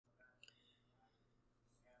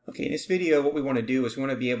Okay, in this video, what we want to do is we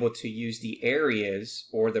want to be able to use the areas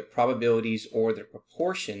or the probabilities or the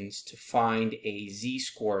proportions to find a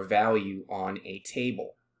z-score value on a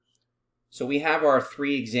table. So we have our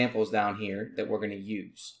three examples down here that we're going to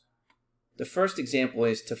use. The first example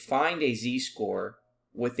is to find a z-score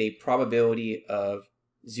with a probability of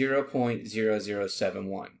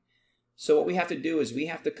 0.0071. So what we have to do is we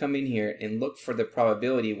have to come in here and look for the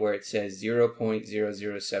probability where it says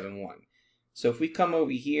 0.0071. So if we come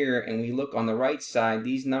over here and we look on the right side,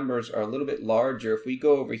 these numbers are a little bit larger. If we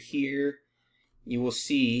go over here, you will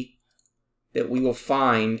see that we will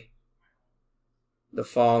find the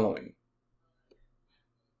following.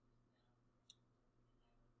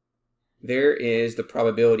 There is the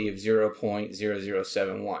probability of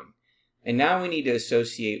 0.0071. And now we need to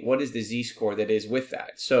associate what is the z-score that is with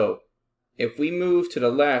that. So if we move to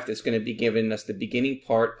the left, it's going to be giving us the beginning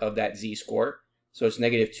part of that z-score. So it's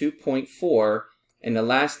negative 2.4, and the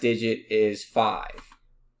last digit is 5.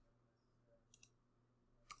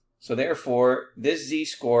 So therefore, this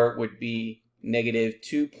z-score would be negative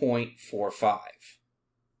 2.45.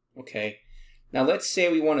 Okay. Now let's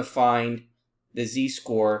say we want to find the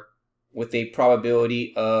z-score with a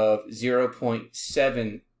probability of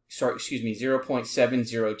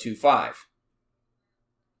 0.7025.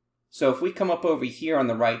 So if we come up over here on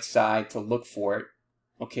the right side to look for it,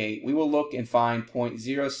 okay, we will look and find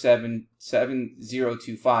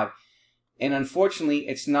 0.077025, and unfortunately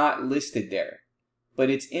it's not listed there, but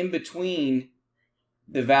it's in between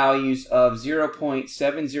the values of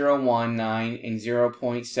 0.7019 and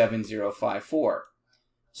 0.7054.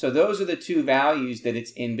 So those are the two values that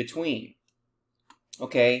it's in between.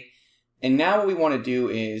 Okay, and now what we want to do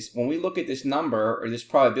is when we look at this number or this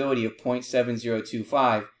probability of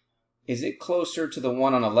 0.7025, is it closer to the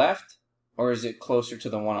one on the left or is it closer to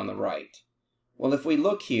the one on the right? Well, if we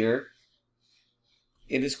look here,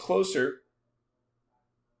 it is closer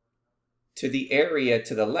to the area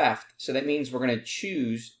to the left, so that means we're going to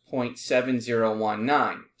choose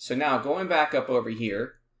 0.7019. So now going back up over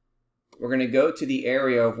here, we're going to go to the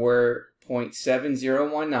area of where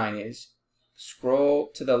 0.7019 is, scroll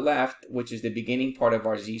to the left, which is the beginning part of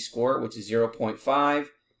our z-score, which is 0.5,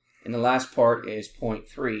 and the last part is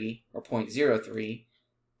 0.3 or 0.03.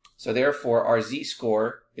 So therefore, our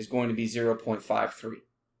z-score is going to be 0.53.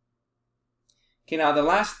 Okay, now the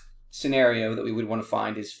last scenario that we would want to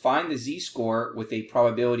find is find the z-score with a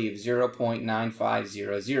probability of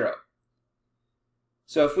 0.9500.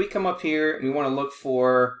 So if we come up here and we want to look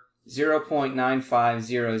for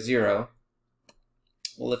 0.9500,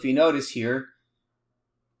 well, if you notice here,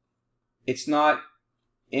 it's not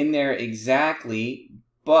in there exactly,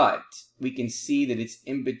 but we can see that it's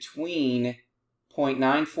in between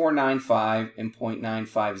 0.9495 and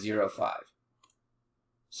 0.9505.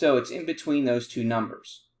 So it's in between those two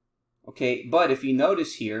numbers. Okay, but if you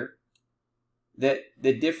notice here that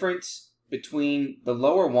the difference between the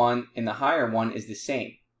lower one and the higher one is the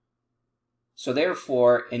same. So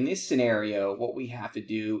therefore, in this scenario, what we have to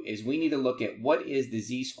do is we need to look at what is the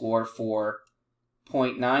z-score for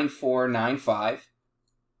 0.9495.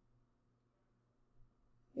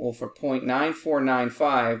 Well, for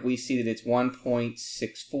 0.9495, we see that it's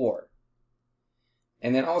 1.64.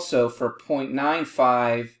 And then also for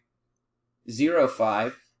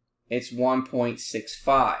 0.9505, it's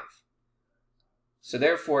 1.65. So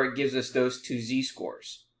therefore, it gives us those two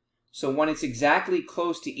z-scores. So when it's exactly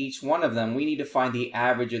close to each one of them, we need to find the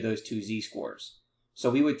average of those two z-scores. So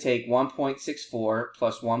we would take 1.64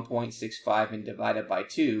 plus 1.65 and divide it by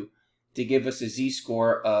 2 to give us a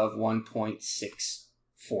z-score of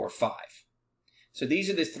 1.645. So these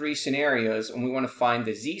are the three scenarios, and we want to find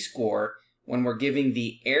the z-score when we're giving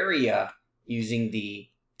the area using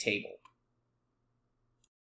the table.